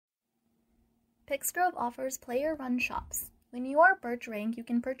Pixgrove offers player-run shops. When you are Birch rank, you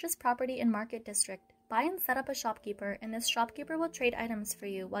can purchase property in Market District, buy and set up a shopkeeper, and this shopkeeper will trade items for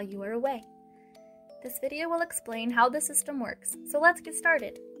you while you are away. This video will explain how the system works, so let's get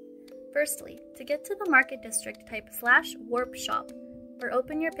started. Firstly, to get to the Market District, type /warp shop, or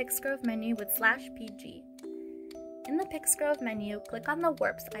open your Pixgrove menu with /pg. In the Pixgrove menu, click on the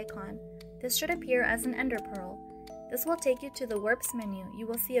warps icon. This should appear as an ender pearl. This will take you to the warps menu. You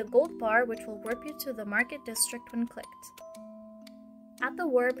will see a gold bar which will warp you to the Market District when clicked. At the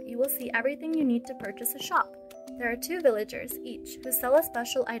warp, you will see everything you need to purchase a shop. There are 2 villagers each who sell a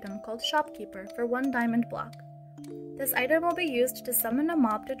special item called Shopkeeper for 1 diamond block. This item will be used to summon a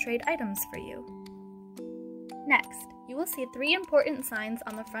mob to trade items for you. Next, you will see 3 important signs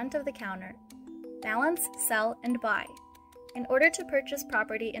on the front of the counter: balance, sell, and buy. In order to purchase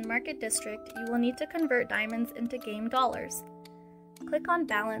property in Market District, you will need to convert diamonds into game dollars. Click on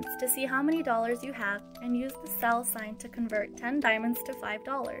balance to see how many dollars you have and use the sell sign to convert 10 diamonds to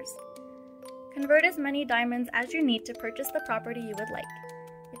 $5. Convert as many diamonds as you need to purchase the property you would like.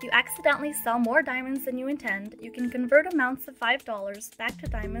 If you accidentally sell more diamonds than you intend, you can convert amounts of $5 back to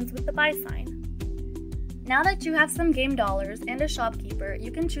diamonds with the buy sign. Now that you have some game dollars and a shopkeeper,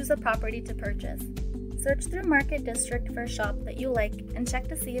 you can choose a property to purchase. Search through Market District for a shop that you like and check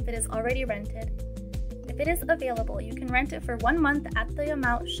to see if it is already rented. If it is available, you can rent it for 1 month at the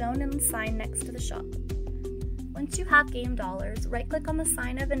amount shown in the sign next to the shop. Once you have game dollars, right-click on the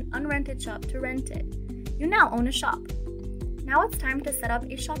sign of an unrented shop to rent it. You now own a shop. Now it's time to set up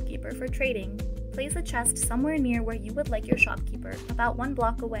a shopkeeper for trading. Place a chest somewhere near where you would like your shopkeeper, about 1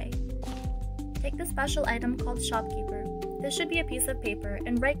 block away. Take the special item called Shopkeeper. This should be a piece of paper,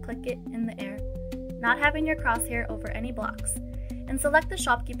 and right-click it in the air, not having your crosshair over any blocks, and select the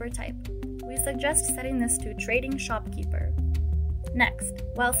shopkeeper type. We suggest setting this to Trading Shopkeeper. Next,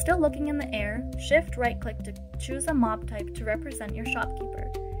 while still looking in the air, shift right-click to choose a mob type to represent your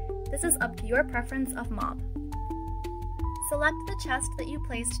shopkeeper. This is up to your preference of mob. Select the chest that you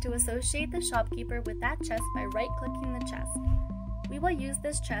placed to associate the shopkeeper with that chest by right-clicking the chest. We will use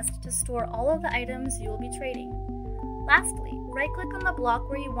this chest to store all of the items you will be trading. Lastly, right-click on the block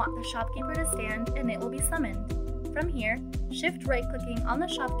where you want the shopkeeper to stand and it will be summoned. From here, shift right-clicking on the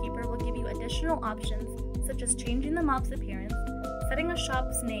shopkeeper will give you additional options such as changing the mob's appearance, setting a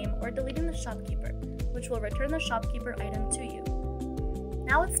shop's name, or deleting the shopkeeper, which will return the shopkeeper item to you.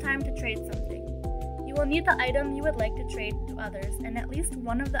 Now it's time to trade something. You will need the item you would like to trade to others and at least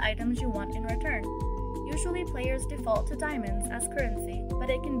one of the items you want in return. Usually players default to diamonds as currency, but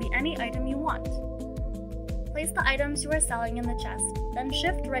it can be any item you want. Place the items you are selling in the chest, then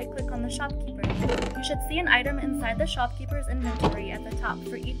shift right-click on the shopkeeper. You should see an item inside the shopkeeper's inventory at the top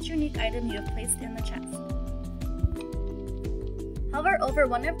for each unique item you have placed in the chest. Hover over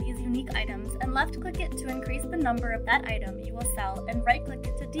one of these unique items and left-click it to increase the number of that item you will sell and right-click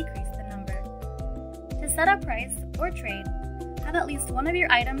it to decrease the number. To set a price or trade, have at least one of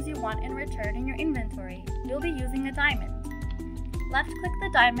your items you want in return in your inventory. You'll be using a diamond. Left-click the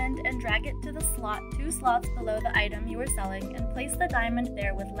diamond and drag it to the slot 2 slots below the item you are selling and place the diamond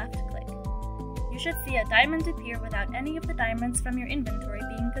there with left-click. You should see a diamond appear without any of the diamonds from your inventory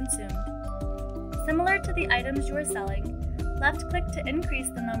being consumed. Similar to the items you are selling, left-click to increase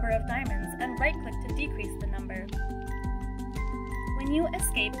the number of diamonds and right-click to decrease the number. When you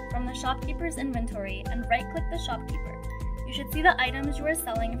escape from the shopkeeper's inventory and right-click the shopkeeper, you should see the items you are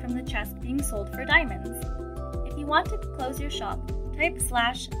selling from the chest being sold for diamonds. If you want to close your shop, type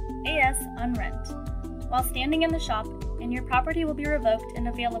 /as unrent while standing in the shop, and your property will be revoked and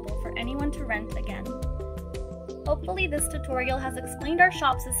available for anyone to rent again. Hopefully this tutorial has explained our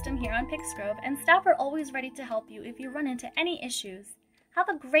shop system here on Pixgrove, and staff are always ready to help you if you run into any issues. Have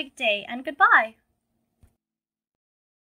a great day and goodbye!